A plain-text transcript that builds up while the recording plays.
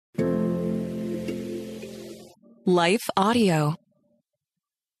Life Audio.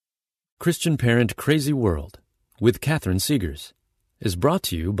 Christian Parent Crazy World with Catherine Segars is brought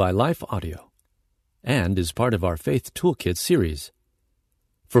to you by Life Audio and is part of our Faith Toolkit series.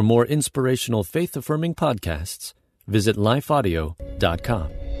 For more inspirational faith-affirming podcasts, visit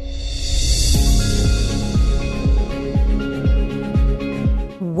lifeaudio.com.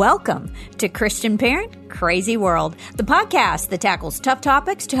 Welcome to Christian Parent Crazy World, the podcast that tackles tough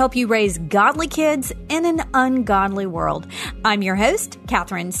topics to help you raise godly kids in an ungodly world. I'm your host,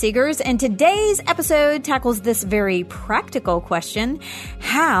 Catherine Segars, and today's episode tackles this very practical question: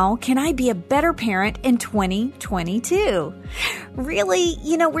 how can I be a better parent in 2022? Really,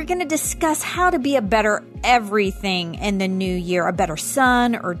 we're going to discuss how to be a better everything in the new year: a better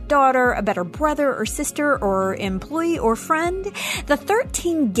son or daughter, a better brother or sister or employee or friend. The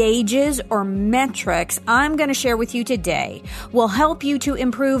 13 gauges or metrics I'm going to share with you today will help you to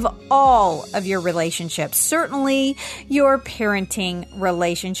improve all of your relationships, certainly your parenting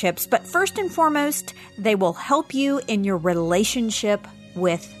relationships. But first and foremost, they will help you in your relationship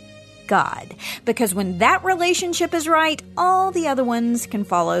with God, because when that relationship is right, all the other ones can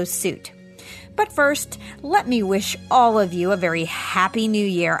follow suit. But first, let me wish all of you a very happy new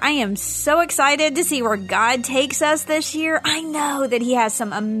year. I am so excited to see where God takes us this year. I know that He has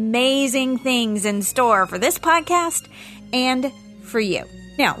some amazing things in store for this podcast and for you.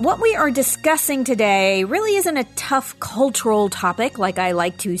 Now, what we are discussing today really isn't a tough cultural topic like I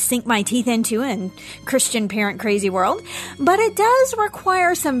like to sink my teeth into in Christian Parent Crazy World, but it does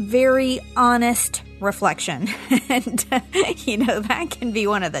require some very honest reflection. And, that can be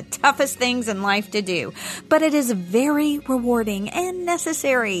one of the toughest things in life to do, but it is very rewarding and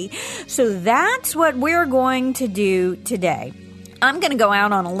necessary. So that's what we're going to do today. I'm going to go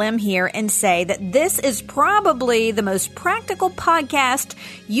out on a limb here and say that this is probably the most practical podcast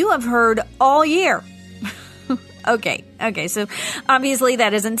you have heard all year. Okay, so obviously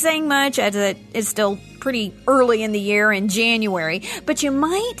that isn't saying much, as it is still pretty early in the year in January, but you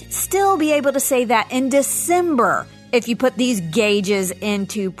might still be able to say that in December if you put these gauges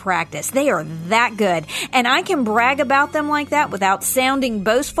into practice. They are that good, and I can brag about them like that without sounding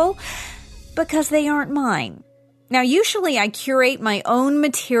boastful because they aren't mine. Now, usually I curate my own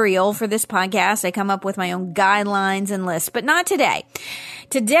material for this podcast. I come up with my own guidelines and lists, but not today.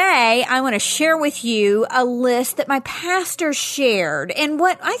 Today, I want to share with you a list that my pastor shared, and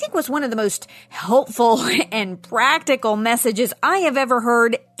what I think was one of the most helpful and practical messages I have ever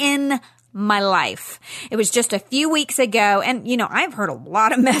heard in my life. It was just a few weeks ago, and I've heard a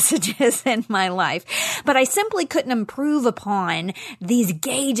lot of messages in my life, but I simply couldn't improve upon these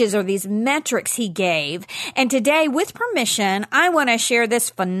gauges or these metrics he gave. And today, with permission, I want to share this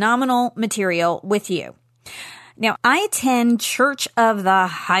phenomenal material with you. Now, I attend Church of the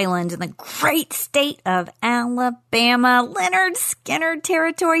Highlands in the great state of Alabama, Leonard Skinner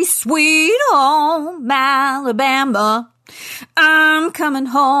territory, sweet home Alabama. I'm coming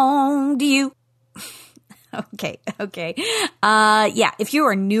home to you. Okay. If you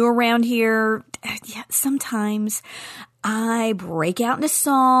are new around here, sometimes I break out in a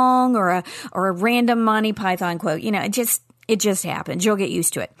song or a random Monty Python quote. It just happens. You'll get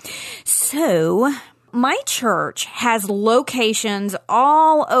used to it. So, my church has locations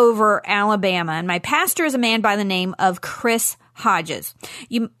all over Alabama, and my pastor is a man by the name of Chris Hodges.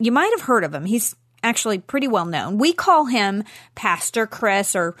 You might have heard of him. He's actually pretty well known. We call him Pastor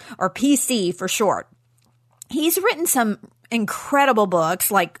Chris or PC for short. He's written some incredible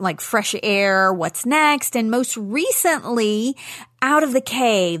books like Fresh Air, What's Next, and most recently, Out of the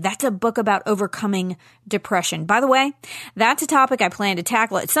Cave. That's a book about overcoming depression. By the way, that's a topic I plan to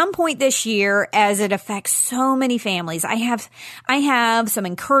tackle at some point this year as it affects so many families. I have some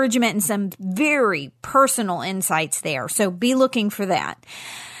encouragement and some very personal insights there, so be looking for that.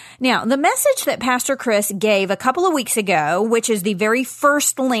 Now, the message that Pastor Chris gave a couple of weeks ago, which is the very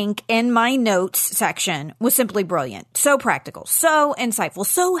first link in my notes section, was simply brilliant. So practical, so insightful,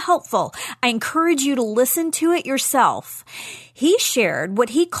 so helpful. I encourage you to listen to it yourself. He shared what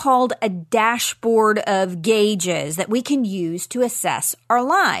he called a dashboard of gauges that we can use to assess our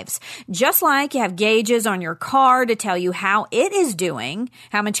lives. Just like you have gauges on your car to tell you how it is doing,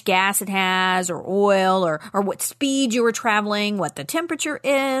 how much gas it has or oil or what speed you were traveling, what the temperature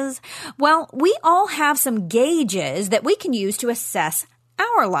is. Well, we all have some gauges that we can use to assess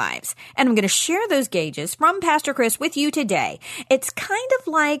our lives. And I'm going to share those gauges from Pastor Chris with you today. It's kind of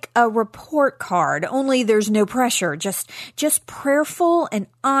like a report card, only there's no pressure, just prayerful and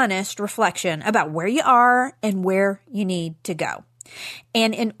honest reflection about where you are and where you need to go.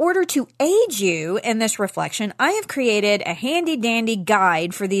 And in order to aid you in this reflection, I have created a handy-dandy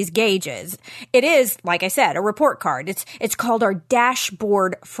guide for these gauges. It is, like I said, a report card. It's called our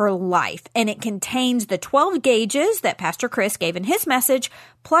Dashboard for Life, and it contains the 12 gauges that Pastor Chris gave in his message,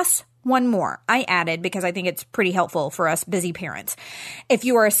 plus one more I added because I think it's pretty helpful for us busy parents. If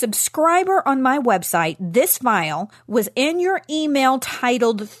you are a subscriber on my website, this file was in your email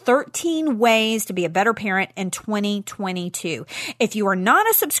titled 13 Ways to be a Better Parent in 2022. If you are not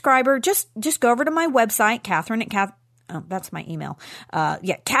a subscriber, just go over to my website, that's my email.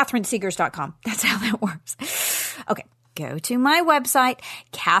 CatherineSegars.com. That's how that works. Okay. Go to my website,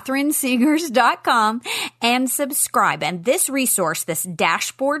 CatherineSegars.com, and subscribe. And this resource, this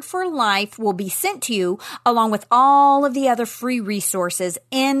Dashboard for Life, will be sent to you along with all of the other free resources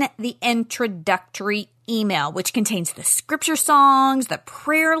in the introductory email, which contains the scripture songs, the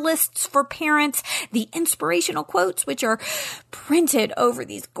prayer lists for parents, the inspirational quotes, which are printed over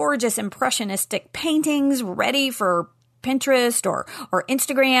these gorgeous impressionistic paintings ready for Pinterest or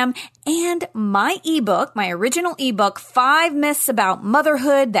Instagram, and my ebook, my original ebook, 5 Myths About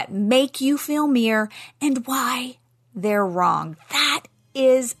Motherhood That Make You Feel Mere and Why They're Wrong. That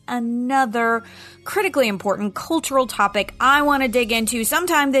is another critically important cultural topic I want to dig into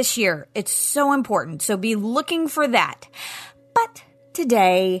sometime this year. It's so important, so be looking for that. But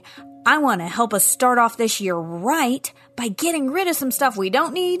today, I want to help us start off this year right by getting rid of some stuff we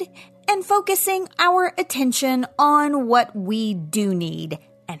don't need and focusing our attention on what we do need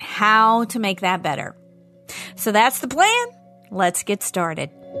and how to make that better. So that's the plan. Let's get started.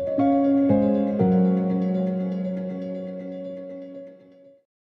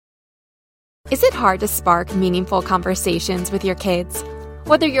 Is it hard to spark meaningful conversations with your kids?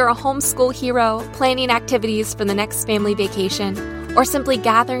 Whether you're a homeschool hero, planning activities for the next family vacation, or simply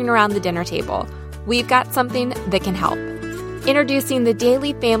gathering around the dinner table, we've got something that can help. Introducing the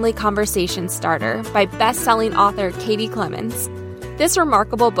Daily Family Conversation Starter by best-selling author Katie Clemens. This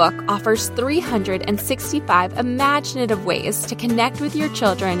remarkable book offers 365 imaginative ways to connect with your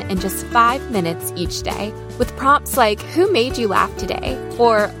children in just 5 minutes each day, with prompts like, "Who made you laugh today?"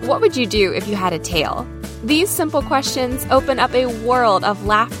 or "What would you do if you had a tail?" These simple questions open up a world of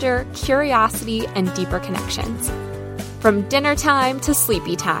laughter, curiosity, and deeper connections. From dinner time to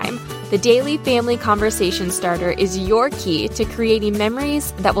sleepy time, the Daily Family Conversation Starter is your key to creating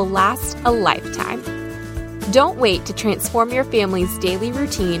memories that will last a lifetime. Don't wait to transform your family's daily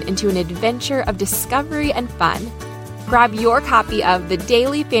routine into an adventure of discovery and fun. Grab your copy of the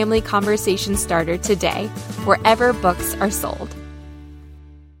Daily Family Conversation Starter today, wherever books are sold.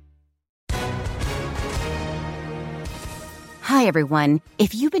 Hi, everyone.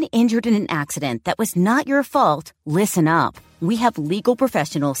 If you've been injured in an accident that was not your fault, listen up. We have legal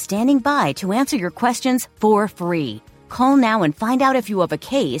professionals standing by to answer your questions for free. Call now and find out if you have a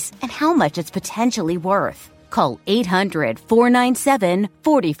case and how much it's potentially worth. Call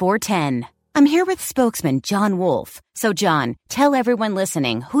 800-497-4410. I'm here with spokesman John Wolf. So, John, tell everyone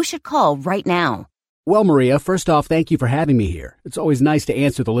listening who should call right now. Well, Maria, first off, thank you for having me here. It's always nice to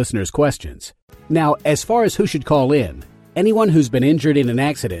answer the listeners' questions. Now, as far as who should call in, anyone who's been injured in an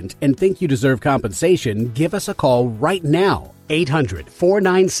accident and think you deserve compensation, give us a call right now.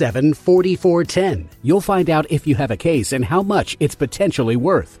 800-497-4410. You'll find out if you have a case and how much it's potentially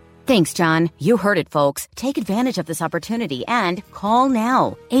worth. Thanks, John. You heard it, folks. Take advantage of this opportunity and call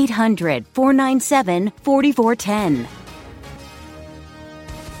now. 800-497-4410.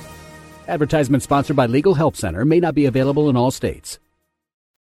 Advertisement sponsored by Legal Help Center. May not be available in all states.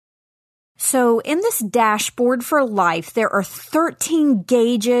 So in this Dashboard for Life, there are 13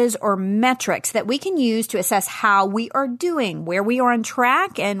 gauges or metrics that we can use to assess how we are doing, where we are on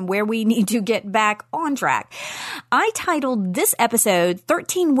track, and where we need to get back on track. I titled this episode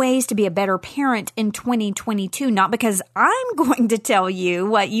 13 Ways to be a Better Parent in 2022, not because I'm going to tell you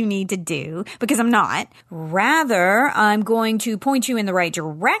what you need to do, because I'm not. Rather, I'm going to point you in the right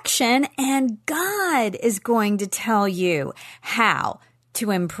direction, and God is going to tell you how to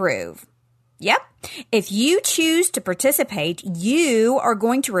improve. Yep. If you choose to participate, you are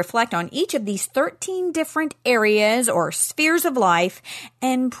going to reflect on each of these 13 different areas or spheres of life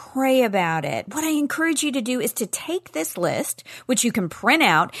and pray about it. What I encourage you to do is to take this list, which you can print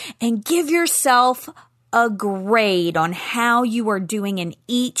out, and give yourself a grade on how you are doing in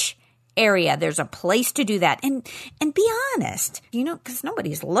each area. There's a place to do that. And be honest, because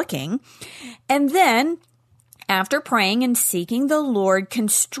nobody's looking. And then, after praying and seeking the Lord,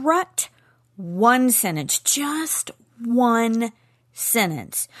 construct one sentence, just one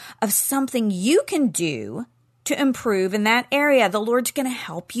sentence of something you can do to to improve in that area. The Lord's going to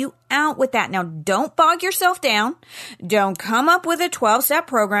help you out with that. Now, don't bog yourself down. Don't come up with a 12-step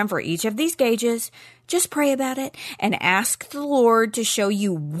program for each of these gauges. Just pray about it and ask the Lord to show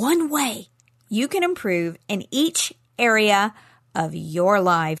you one way you can improve in each area of your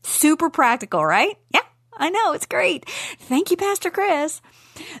life. Super practical, right? Yeah, I know. It's great. Thank you, Pastor Chris.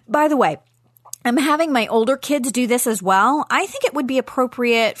 By the way, I'm having my older kids do this as well. I think it would be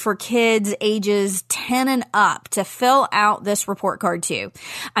appropriate for kids ages 10 and up to fill out this report card too.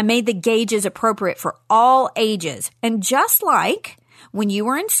 I made the gauges appropriate for all ages. And just like when you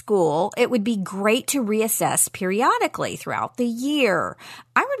were in school, it would be great to reassess periodically throughout the year.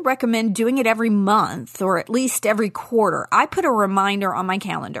 I would recommend doing it every month or at least every quarter. I put a reminder on my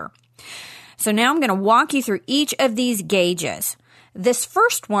calendar. So now I'm going to walk you through each of these gauges. This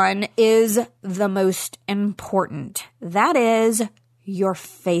first one is the most important. That is your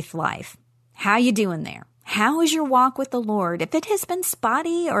faith life. How you doing there? How is your walk with the Lord? If it has been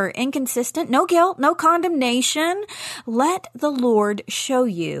spotty or inconsistent, no guilt, no condemnation. Let the Lord show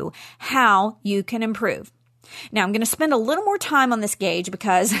you how you can improve. Now, I'm going to spend a little more time on this gauge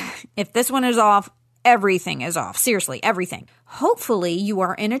because if this one is off, everything is off. Seriously, everything. Hopefully, you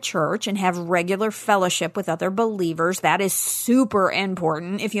are in a church and have regular fellowship with other believers. That is super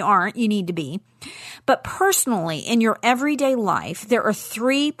important. If you aren't, you need to be. But personally, in your everyday life, there are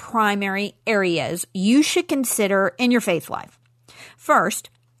 3 primary areas you should consider in your faith life. First,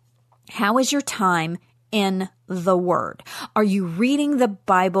 how is your time in the Word? Are you reading the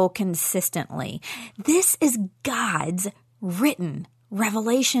Bible consistently? This is God's written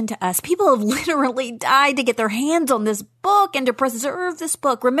revelation to us. People have literally died to get their hands on this book and to preserve this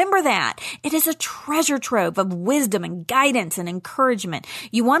book. Remember that. It is a treasure trove of wisdom and guidance and encouragement.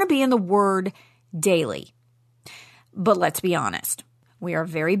 You want to be in the Word daily. But let's be honest. We are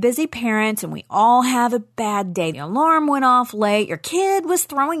very busy parents and we all have a bad day. The alarm went off late. Your kid was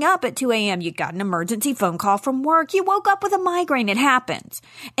throwing up at 2 a.m. You got an emergency phone call from work. You woke up with a migraine. It happens.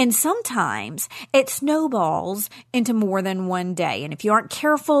 And sometimes it snowballs into more than one day. And if you aren't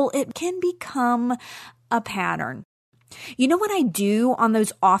careful, it can become a pattern. You know what I do on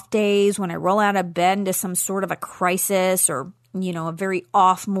those off days when I roll out of bed into some sort of a crisis or a very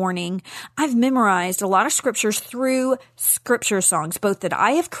off morning? I've memorized a lot of scriptures through scripture songs, both that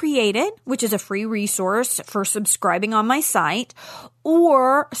I have created, which is a free resource for subscribing on my site,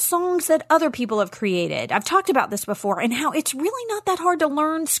 or songs that other people have created. I've talked about this before and how it's really not that hard to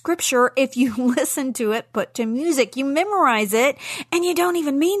learn scripture if you listen to it put to music. You memorize it and you don't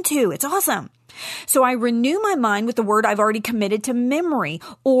even mean to. It's awesome. So I renew my mind with the word I've already committed to memory,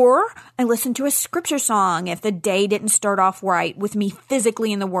 or I listen to a scripture song if the day didn't start off right with me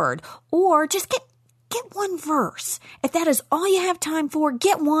physically in the word, or just get one verse. If that is all you have time for,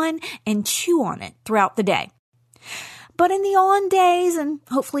 get one and chew on it throughout the day. But in the on days, and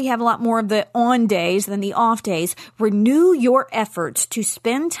hopefully you have a lot more of the on days than the off days, renew your efforts to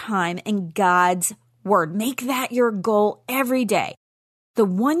spend time in God's Word. Make that your goal every day. The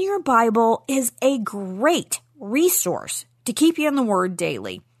One Year Bible is a great resource to keep you in the Word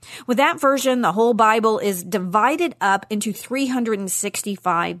daily. With that version, the whole Bible is divided up into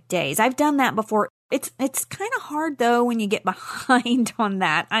 365 days. I've done that before. It's kind of hard, though, when you get behind on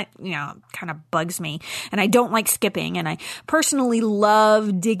that. It kind of bugs me, and I don't like skipping, and I personally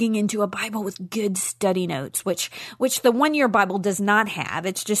love digging into a Bible with good study notes, which the One Year Bible does not have.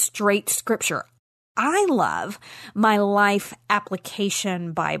 It's just straight scripture. I love my Life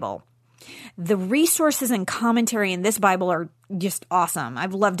Application Bible. The resources and commentary in this Bible are just awesome.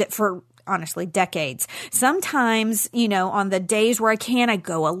 I've loved it for, honestly, decades. Sometimes, on the days where I can, I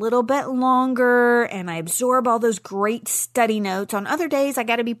go a little bit longer and I absorb all those great study notes. On other days, I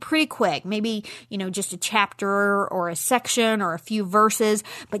got to be pretty quick. Maybe, just a chapter or a section or a few verses,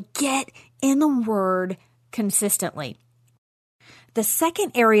 but get in the Word consistently. The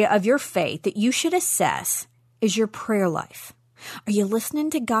second area of your faith that you should assess is your prayer life. Are you listening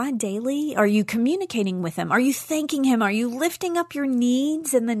to God daily? Are you communicating with Him? Are you thanking Him? Are you lifting up your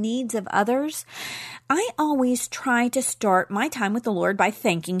needs and the needs of others? I always try to start my time with the Lord by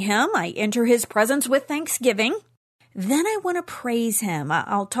thanking Him. I enter His presence with thanksgiving. Then I want to praise Him.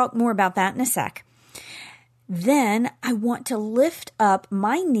 I'll talk more about that in a sec. Then I want to lift up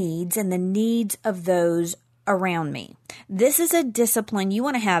my needs and the needs of those around me. This is a discipline you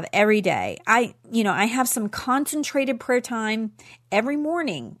want to have every day. I have some concentrated prayer time every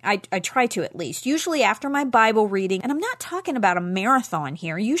morning. I try to, at least, usually after my Bible reading. And I'm not talking about a marathon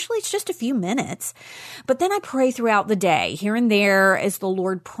here. Usually it's just a few minutes. But then I pray throughout the day, here and there, as the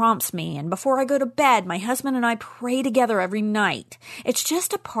Lord prompts me. And before I go to bed, my husband and I pray together every night. It's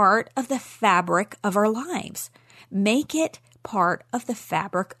just a part of the fabric of our lives. Make it part of the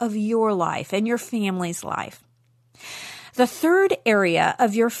fabric of your life and your family's life. The third area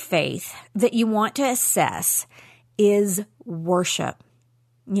of your faith that you want to assess is worship.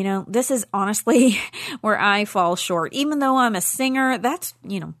 You know, this is honestly where I fall short. Even though I'm a singer, that's,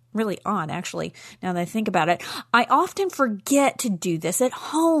 really odd, actually, now that I think about it. I often forget to do this at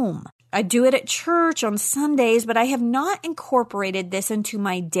home. I do it at church on Sundays, but I have not incorporated this into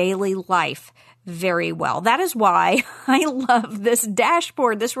my daily life very well. That is why I love this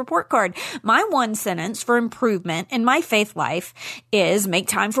dashboard, this report card. My one sentence for improvement in my faith life is make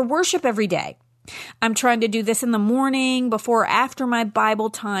time for worship every day. I'm trying to do this in the morning, before or after my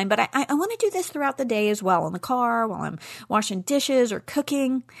Bible time, but I want to do this throughout the day as well, in the car, while I'm washing dishes or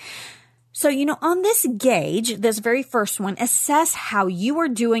cooking. So, on this gauge, this very first one, assess how you are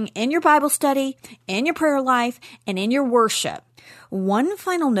doing in your Bible study, in your prayer life, and in your worship. One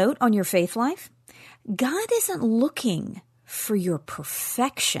final note on your faith life. God isn't looking for your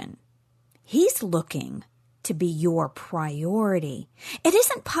perfection. He's looking to be your priority. It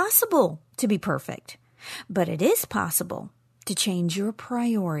isn't possible to be perfect, but it is possible to change your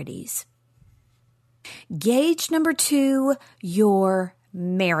priorities. Gauge number 2, your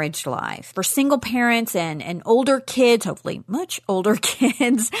marriage life. For single parents and older kids, hopefully much older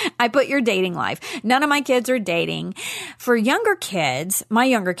kids, I put your dating life. None of my kids are dating. For younger kids, my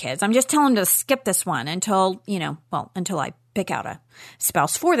younger kids, I'm just telling them to skip this one until I pick out a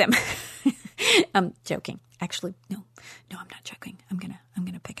spouse for them. I'm joking. Actually, no, I'm not joking. I'm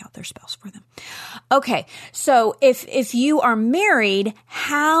gonna pick out their spouse for them. Okay, so if you are married,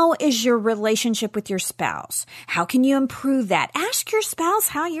 how is your relationship with your spouse? How can you improve that? Ask your spouse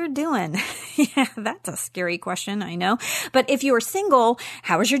how you're doing. Yeah, that's a scary question, I know. But if you are single,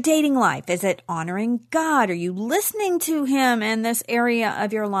 how is your dating life? Is it honoring God? Are you listening to Him in this area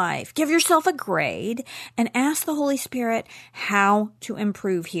of your life? Give yourself a grade and ask the Holy Spirit how to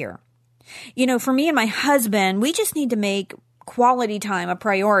improve here. For me and my husband, we just need to make quality time a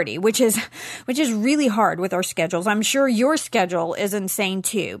priority, which is really hard with our schedules. I'm sure your schedule is insane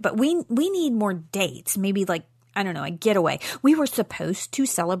too, but we need more dates, maybe a getaway. We were supposed to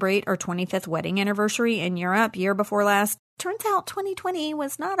celebrate our 25th wedding anniversary in Europe year before last. Turns out 2020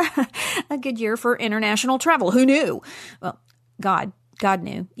 was not a good year for international travel. Who knew? Well, God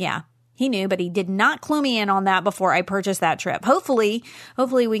knew. Yeah. He knew, but he did not clue me in on that before I purchased that trip. Hopefully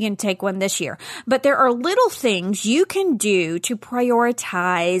we can take one this year. But there are little things you can do to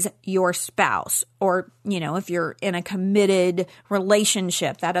prioritize your spouse, or, if you're in a committed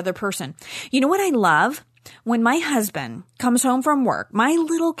relationship, that other person. You know what I love? When my husband comes home from work, my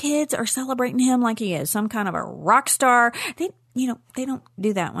little kids are celebrating him like he is some kind of a rock star. They don't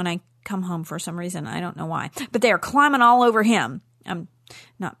do that when I come home for some reason. I don't know why, but they are climbing all over him. I'm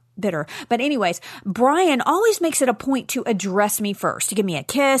not bitter. But anyways, Brian always makes it a point to address me first, to give me a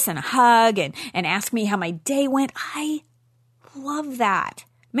kiss and a hug and ask me how my day went. I love that.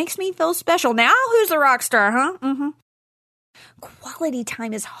 Makes me feel special. Now who's the rock star, huh? Mm-hmm. Quality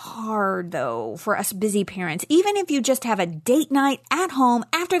time is hard, though, for us busy parents. Even if you just have a date night at home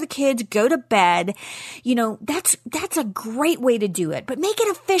after the kids go to bed, that's a great way to do it. But make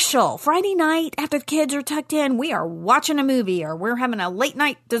it official. Friday night after the kids are tucked in, we are watching a movie, or we're having a late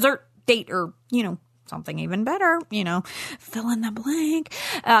night dessert date, or, something even better, fill in the blank.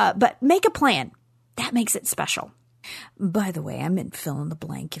 But make a plan. That makes it special. By the way, I meant fill in the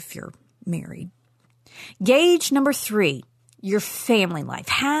blank if you're married. Gauge number 3. Your family life.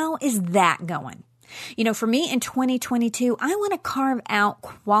 How is that going? For me in 2022, I want to carve out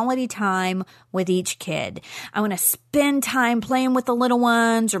quality time with each kid. I want to spend time playing with the little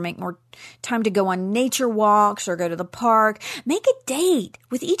ones, or make more time to go on nature walks or go to the park. Make a date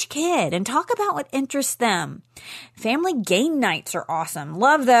with each kid and talk about what interests them. Family game nights are awesome.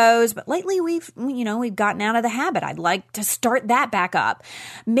 Love those. But lately we've gotten out of the habit. I'd like to start that back up.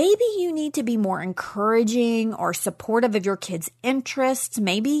 Maybe you need to be more encouraging or supportive of your kids' interests.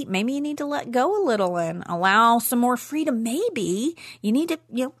 Maybe you need to let go a little and allow some more freedom. Maybe you need to,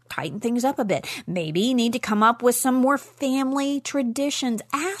 tighten things up a bit. Maybe you need to come up with some more family traditions.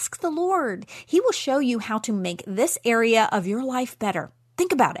 Ask the Lord. He will show you how to make this area of your life better.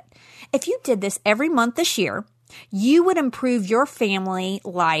 Think about it. If you did this every month this year, you would improve your family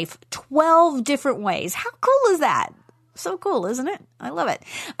life 12 different ways. How cool is that? So cool, isn't it? I love it.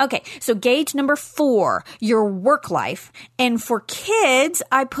 Okay, so gauge number 4, your work life. And for kids,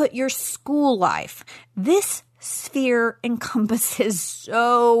 I put your school life. This sphere encompasses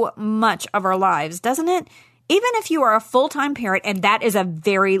so much of our lives, doesn't it? Even if you are a full-time parent, and that is a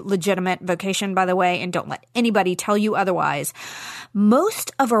very legitimate vocation, by the way, and don't let anybody tell you otherwise,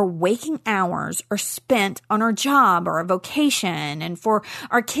 most of our waking hours are spent on our job or a vocation, and for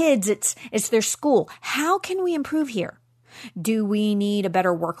our kids, it's their school. How can we improve here? Do we need a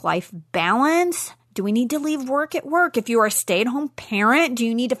better work-life balance? Do we need to leave work at work? If you are a stay-at-home parent, do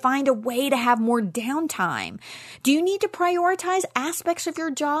you need to find a way to have more downtime? Do you need to prioritize aspects of your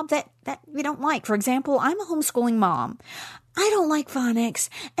job that you don't like? For example, I'm a homeschooling mom. I don't like phonics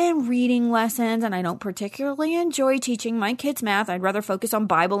and reading lessons, and I don't particularly enjoy teaching my kids math. I'd rather focus on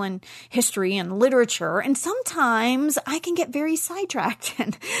Bible and history and literature. And sometimes I can get very sidetracked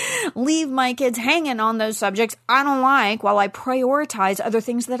and leave my kids hanging on those subjects I don't like while I prioritize other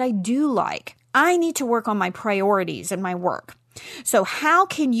things that I do like. I need to work on my priorities in my work. So how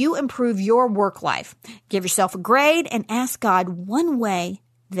can you improve your work life? Give yourself a grade and ask God one way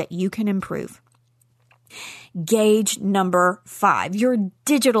that you can improve. Gauge number 5, your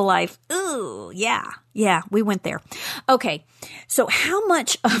digital life. Ooh, yeah, we went there. Okay, so how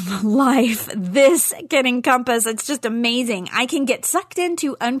much of life this can encompass, it's just amazing. I can get sucked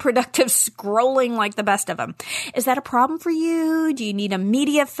into unproductive scrolling like the best of them. Is that a problem for you? Do you need a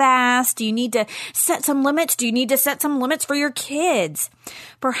media fast? Do you need to set some limits? Do you need to set some limits for your kids?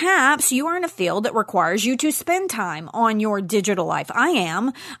 Perhaps you are in a field that requires you to spend time on your digital life. I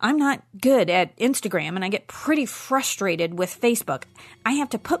am. I'm not good at Instagram, and I get pretty frustrated with Facebook. I have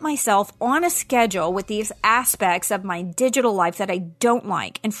to put myself on a schedule with these aspects of my digital life that I don't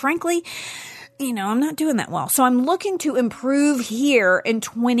like. And frankly, I'm not doing that well. So I'm looking to improve here in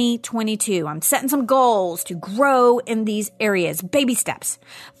 2022. I'm setting some goals to grow in these areas. Baby steps.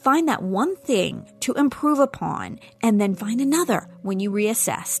 Find that one thing to improve upon, and then find another when you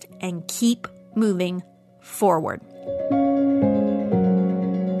reassess, and keep moving forward.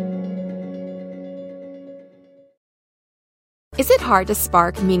 Is it hard to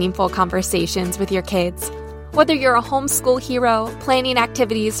spark meaningful conversations with your kids? Whether you're a homeschool hero, planning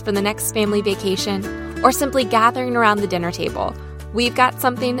activities for the next family vacation, or simply gathering around the dinner table, we've got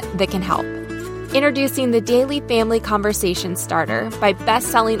something that can help. Introducing the Daily Family Conversation Starter by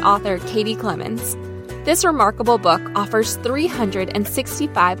best-selling author Katie Clemens. This remarkable book offers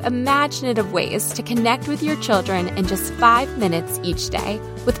 365 imaginative ways to connect with your children in just 5 minutes each day,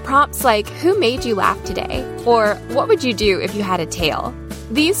 with prompts like, "Who made you laugh today?" or "What would you do if you had a tail?"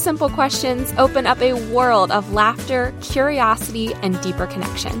 These simple questions open up a world of laughter, curiosity, and deeper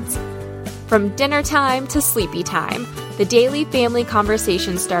connections. From dinner time to sleepy time, the Daily Family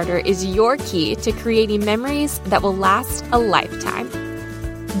Conversation Starter is your key to creating memories that will last a lifetime.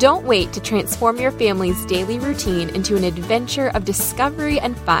 Don't wait to transform your family's daily routine into an adventure of discovery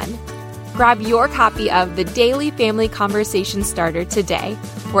and fun. Grab your copy of the Daily Family Conversation Starter today,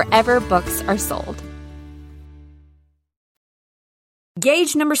 wherever books are sold.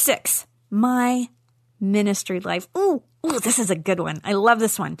 Gauge number 6, my ministry life. Ooh, this is a good one. I love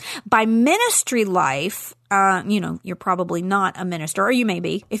this one. By ministry life, you're probably not a minister, or you may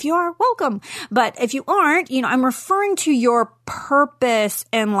be. If you are, welcome. But if you aren't, I'm referring to your purpose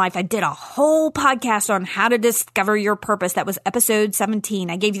in life. I did a whole podcast on how to discover your purpose. That was episode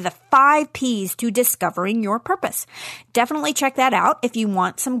 17. I gave you the 5 P's to discovering your purpose. Definitely check that out if you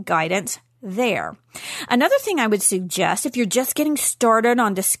want some guidance there. Another thing I would suggest, if you're just getting started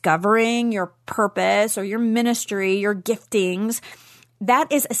on discovering your purpose or your ministry, your giftings,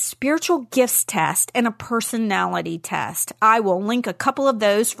 that is a spiritual gifts test and a personality test. I will link a couple of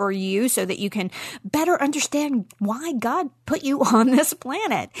those for you so that you can better understand why God put you on this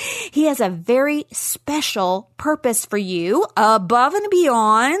planet. He has a very special purpose for you above and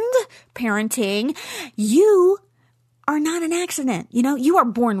beyond parenting. You are not an accident. You are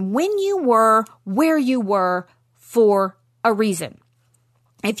born when you were, where you were, for a reason.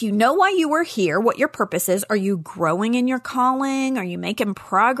 If you know why you were here, what your purpose is, are you growing in your calling? Are you making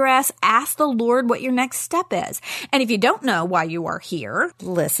progress? Ask the Lord what your next step is. And if you don't know why you are here,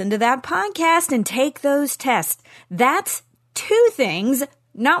 listen to that podcast and take those tests. That's 2 things,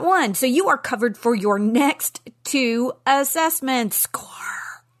 not 1. So you are covered for your next 2 assessments. Score.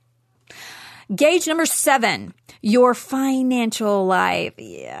 Gauge number 7. Your financial life.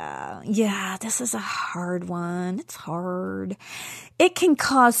 Yeah, this is a hard one. It's hard. It can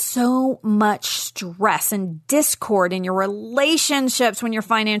cause so much stress and discord in your relationships when your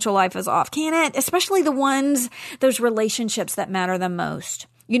financial life is off, can't it? Especially those relationships that matter the most.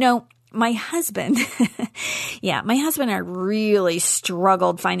 My husband, my husband and I really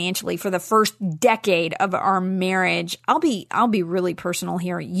struggled financially for the first decade of our marriage. I'll be really personal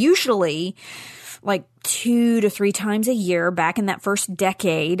here. Usually, like 2 to 3 times a year back in that first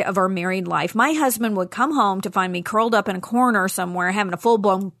decade of our married life, my husband would come home to find me curled up in a corner somewhere having a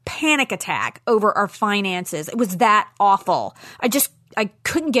full-blown panic attack over our finances. It was that awful. I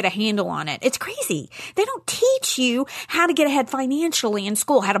couldn't get a handle on it. It's crazy. They don't teach you how to get ahead financially in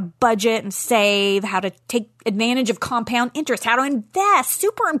school, how to budget and save, how to take advantage of compound interest, how to invest,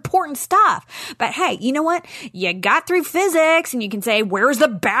 super important stuff. But hey, you know what? You got through physics and you can say, where's the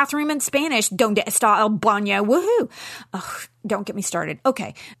bathroom in Spanish? Donde está el baño? Woohoo. Oh, don't get me started.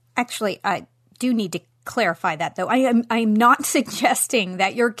 Okay. Actually, I do need to clarify that though. I'm not suggesting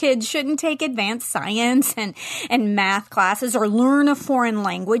that your kids shouldn't take advanced science and math classes or learn a foreign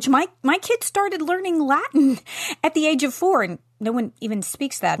language. My kids started learning Latin at the age of 4, and no one even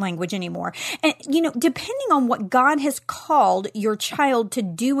speaks that language anymore. And, depending on what God has called your child to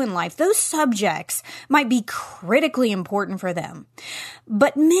do in life, those subjects might be critically important for them.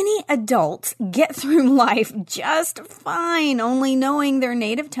 But many adults get through life just fine, only knowing their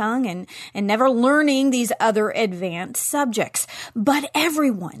native tongue and never learning these other advanced subjects. But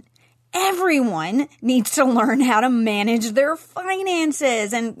everyone needs to learn how to manage their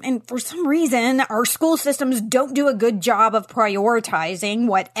finances. And for some reason, our school systems don't do a good job of prioritizing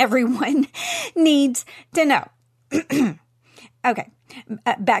what everyone needs to know. Okay.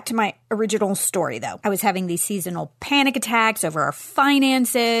 Back to my original story, though. I was having these seasonal panic attacks over our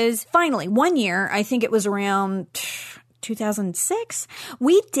finances. Finally, one year, I think it was around 2006,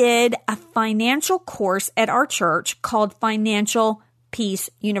 we did a financial course at our church called Financial Peace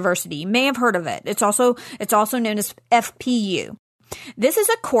University. You may have heard of it. It's also known as FPU. This is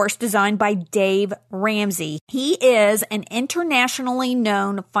a course designed by Dave Ramsey. He is an internationally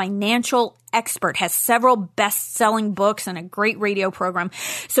known financial expert, has several best-selling books and a great radio program.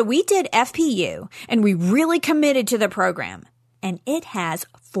 So we did FPU and we really committed to the program, and it has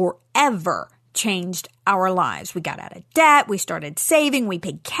forever changed our lives. We got out of debt. We started saving. We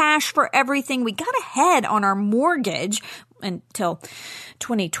paid cash for everything. We got ahead on our mortgage until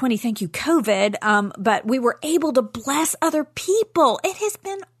 2020. Thank you, COVID. But we were able to bless other people. It has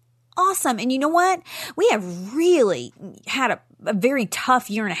been awesome. And you know what? We have really had a very tough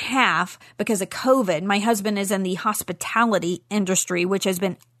year and a half because of COVID. My husband is in the hospitality industry, which has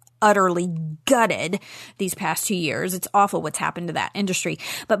been utterly gutted these past 2 years. It's awful what's happened to that industry.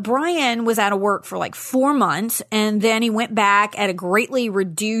 But Brian was out of work for like 4 months, and then he went back at a greatly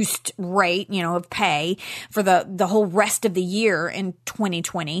reduced rate, of pay for the whole rest of the year in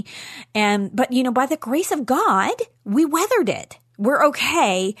 2020. But by the grace of God, we weathered it. We're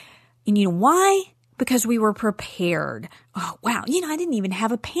okay. And you know why? Because we were prepared. Oh, wow. I didn't even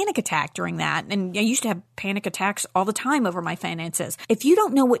have a panic attack during that. And I used to have panic attacks all the time over my finances. If you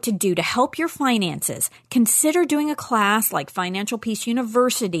don't know what to do to help your finances, consider doing a class like Financial Peace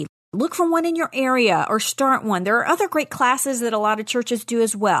University. Look for one in your area or start one. There are other great classes that a lot of churches do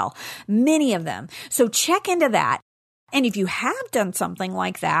as well, many of them. So check into that. And if you have done something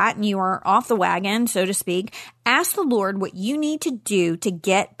like that and you are off the wagon, so to speak, ask the Lord what you need to do to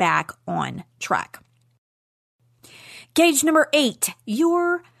get back on track. Gauge number 8,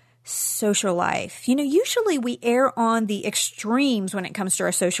 your social life. Usually we err on the extremes when it comes to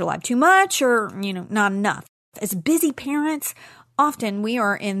our social life. Too much or, not enough. As busy parents, often we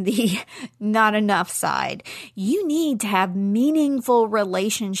are in the not enough side. You need to have meaningful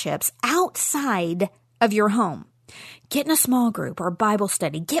relationships outside of your home. Get in a small group or Bible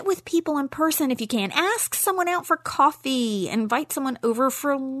study. Get with people in person if you can. Ask someone out for coffee. Invite someone over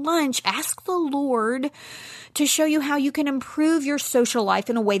for lunch. Ask the Lord to show you how you can improve your social life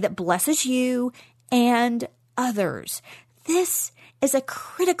in a way that blesses you and others. This is a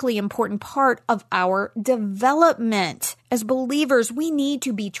critically important part of our development. As believers, we need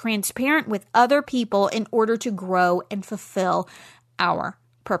to be transparent with other people in order to grow and fulfill our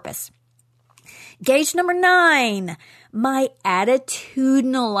purpose. Gauge number 9, my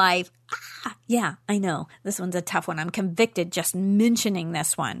attitudinal life. Yeah, I know. This one's a tough one. I'm convicted just mentioning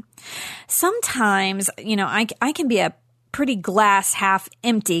this one. Sometimes, I can be a pretty glass half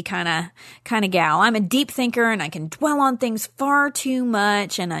empty kind of gal. I'm a deep thinker and I can dwell on things far too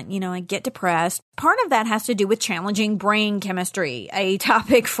much, and I get depressed. Part of that has to do with challenging brain chemistry, a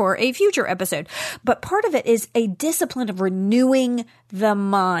topic for a future episode. But part of it is a discipline of renewing the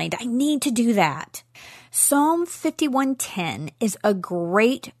mind. I need to do that. Psalm 51:10 is a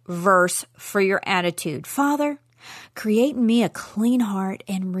great verse for your attitude. Father, create in me a clean heart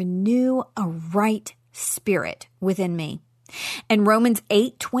and renew a right spirit within me. And Romans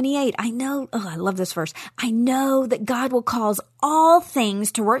 8:28, I love this verse. I know that God will cause all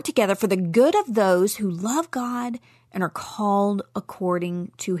things to work together for the good of those who love God and are called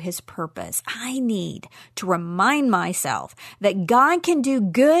according to his purpose. I need to remind myself that God can do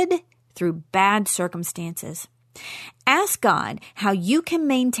good through bad circumstances. Ask God how you can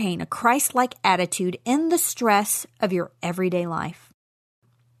maintain a Christ-like attitude in the stress of your everyday life.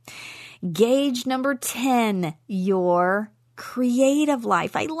 Gauge number 10, your creative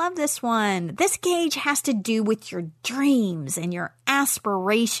life. I love this one. This gauge has to do with your dreams and your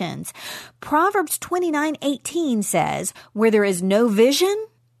aspirations. Proverbs 29:18 says, where there is no vision,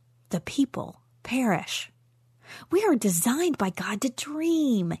 the people perish. We are designed by God to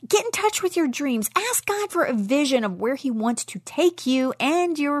dream. Get in touch with your dreams. Ask God for a vision of where he wants to take you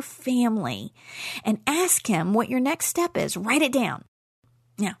and your family. And ask him what your next step is. Write it down.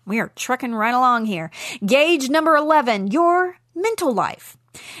 Now, we are trucking right along here. Gauge number 11, your mental life.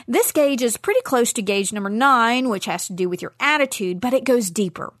 This gauge is pretty close to gauge number 9, which has to do with your attitude, but it goes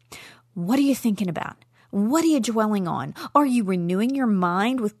deeper. What are you thinking about? What are you dwelling on? Are you renewing your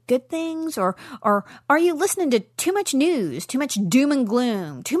mind with good things? Or are you listening to too much news, too much doom and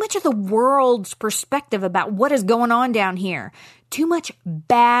gloom, too much of the world's perspective about what is going on down here? Too much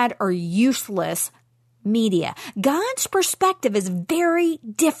bad or useless media. God's perspective is very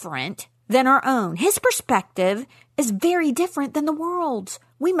different than our own. His perspective is very different than the world's.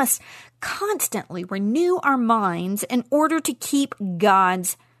 We must constantly renew our minds in order to keep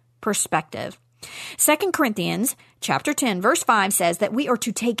God's perspective. 2 Corinthians chapter 10, verse 5 says that we are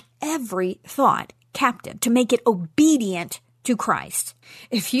to take every thought captive to make it obedient to Christ.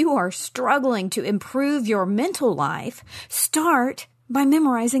 If you are struggling to improve your mental life, start by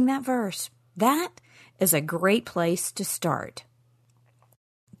memorizing that verse. That is a great place to start.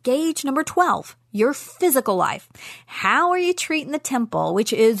 Gauge number 12, your physical life. How are you treating the temple,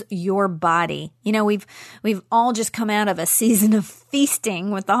 which is your body? You know, we've all just come out of a season of feasting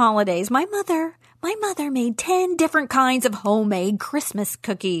with the holidays. My mother made 10 different kinds of homemade Christmas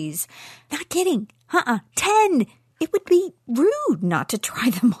cookies. Not kidding. 10. It would be rude not to try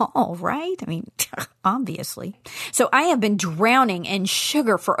them all, right? I mean, obviously. So I have been drowning in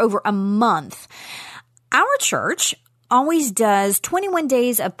sugar for over a month. Our church always does 21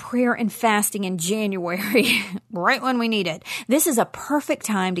 days of prayer and fasting in January, right when we need it. This is a perfect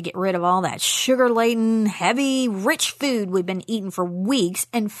time to get rid of all that sugar-laden, heavy, rich food we've been eating for weeks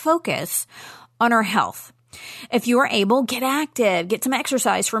and focus on our health. If you are able, get active, get some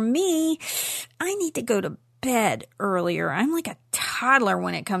exercise. For me, I need to go to bed earlier. I'm like a toddler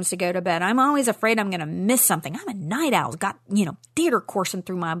when it comes to go to bed. I'm always afraid I'm going to miss something. I'm a night owl. Got, theater coursing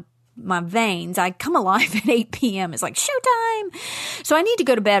through my veins. I come alive at 8 p.m. It's like showtime. So I need to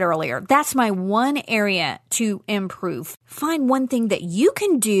go to bed earlier. That's my one area to improve. Find one thing that you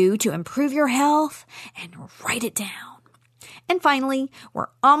can do to improve your health and write it down. And finally, we're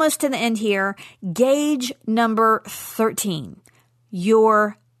almost to the end here. Gauge number 13,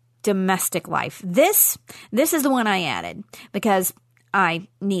 your domestic life. This is the one I added because I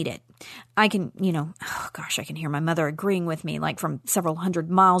need it. I can, I can hear my mother agreeing with me like from several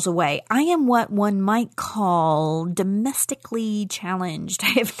hundred miles away. I am what one might call domestically challenged.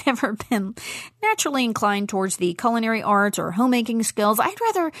 I have never been naturally inclined towards the culinary arts or homemaking skills. I'd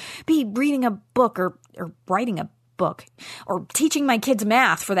rather be reading a book or writing a book or teaching my kids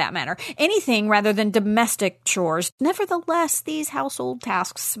math for that matter. Anything rather than domestic chores. Nevertheless, these household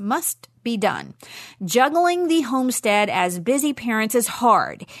tasks must be done. Juggling the homestead as busy parents is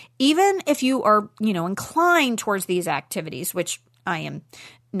hard, even if you are, inclined towards these activities, which I am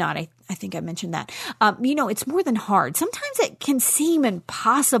not. I think I mentioned that. It's more than hard. Sometimes it can seem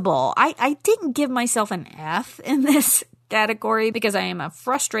impossible. I didn't give myself an F in this category because I am a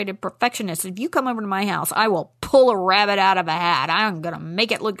frustrated perfectionist. If you come over to my house, I will pull a rabbit out of a hat. I'm going to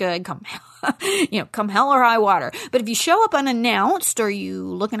make it look good. Come hell or high water. But if you show up unannounced or you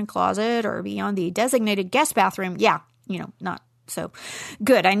look in a closet or be on the designated guest bathroom, not so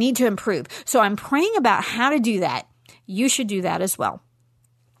good. I need to improve. So I'm praying about how to do that. You should do that as well.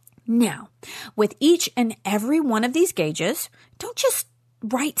 Now, with each and every one of these gauges, don't just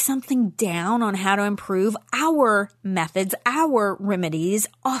write something down on how to improve. Our methods, our remedies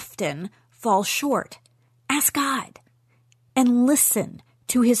often fall short. Ask God and listen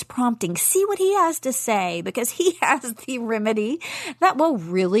to his prompting. See what he has to say because he has the remedy that will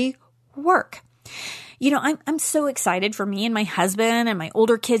really work. I'm so excited for me and my husband and my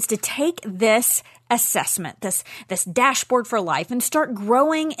older kids to take this assessment, this dashboard for life and start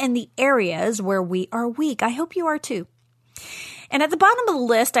growing in the areas where we are weak. I hope you are too. And at the bottom of the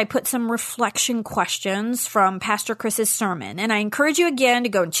list, I put some reflection questions from Pastor Chris's sermon. And I encourage you again to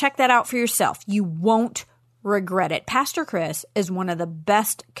go and check that out for yourself. You won't regret it. Pastor Chris is one of the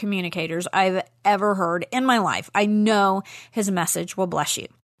best communicators I've ever heard in my life. I know his message will bless you.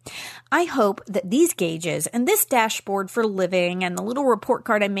 I hope that these gauges and this dashboard for living and the little report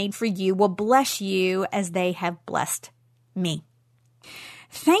card I made for you will bless you as they have blessed me.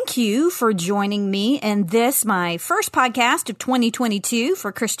 Thank you for joining me in this, my first podcast of 2022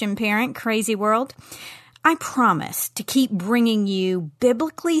 for Christian Parent Crazy World. I promise to keep bringing you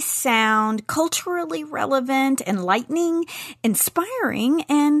biblically sound, culturally relevant, enlightening, inspiring,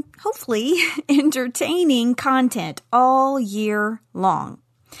 and hopefully entertaining content all year long.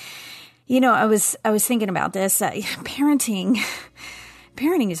 You know, I was thinking about this. Parenting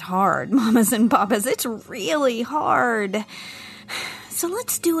is hard, mamas and papas. It's really hard. So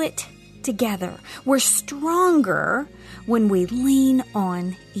let's do it together. We're stronger when we lean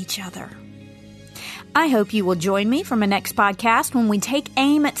on each other. I hope you will join me for my next podcast when we take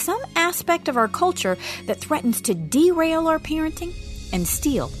aim at some aspect of our culture that threatens to derail our parenting and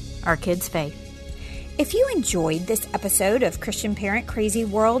steal our kids' faith. If you enjoyed this episode of Christian Parent Crazy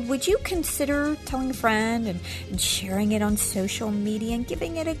World, would you consider telling a friend and sharing it on social media and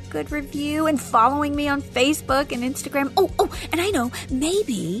giving it a good review and following me on Facebook and Instagram? Oh, and I know,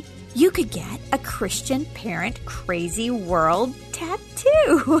 maybe you could get a Christian Parent Crazy World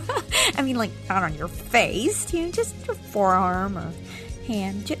tattoo. I mean, like, not on your face, just your forearm or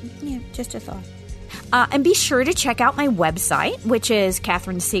hand, just a thought. And be sure to check out my website, which is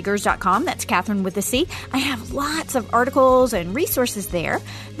CatherineSegars.com. That's Catherine with a C. I have lots of articles and resources there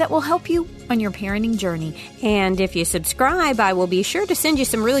that will help you on your parenting journey. And if you subscribe, I will be sure to send you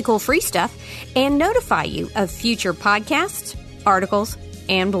some really cool free stuff and notify you of future podcasts, articles,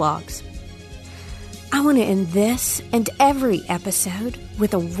 and blogs. I want to end this and every episode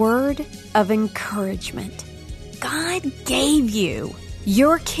with a word of encouragement. God gave you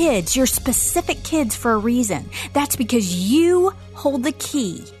your kids, your specific kids, for a reason. That's because you hold the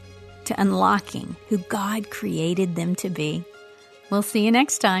key to unlocking who God created them to be. We'll see you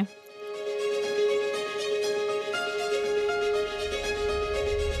next time.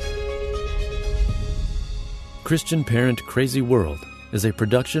 Christian Parent Crazy World is a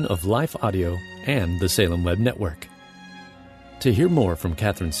production of Life Audio and the Salem Web Network. To hear more from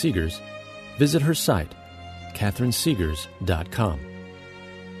Catherine Segars, visit her site, CatherineSegars.com.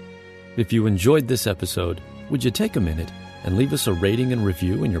 If you enjoyed this episode, would you take a minute and leave us a rating and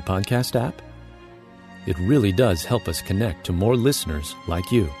review in your podcast app? It really does help us connect to more listeners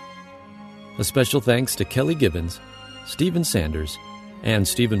like you. A special thanks to Kelly Gibbons, Stephen Sanders, and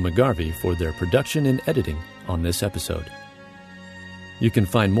Stephen McGarvey for their production and editing on this episode. You can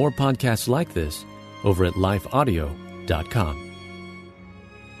find more podcasts like this over at lifeaudio.com.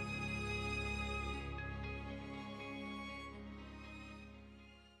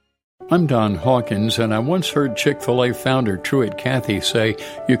 I'm Don Hawkins, and I once heard Chick-fil-A founder Truett Cathy say,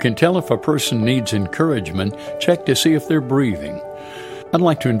 "You can tell if a person needs encouragement, check to see if they're breathing." I'd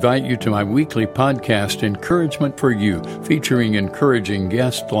like to invite you to my weekly podcast, Encouragement for You, featuring encouraging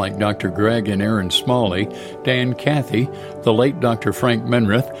guests like Dr. Greg and Aaron Smalley, Dan Cathy, the late Dr. Frank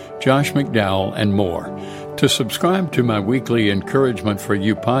Menrith, Josh McDowell, and more. To subscribe to my weekly Encouragement for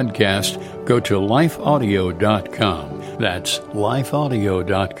You podcast, go to lifeaudio.com. That's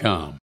lifeaudio.com.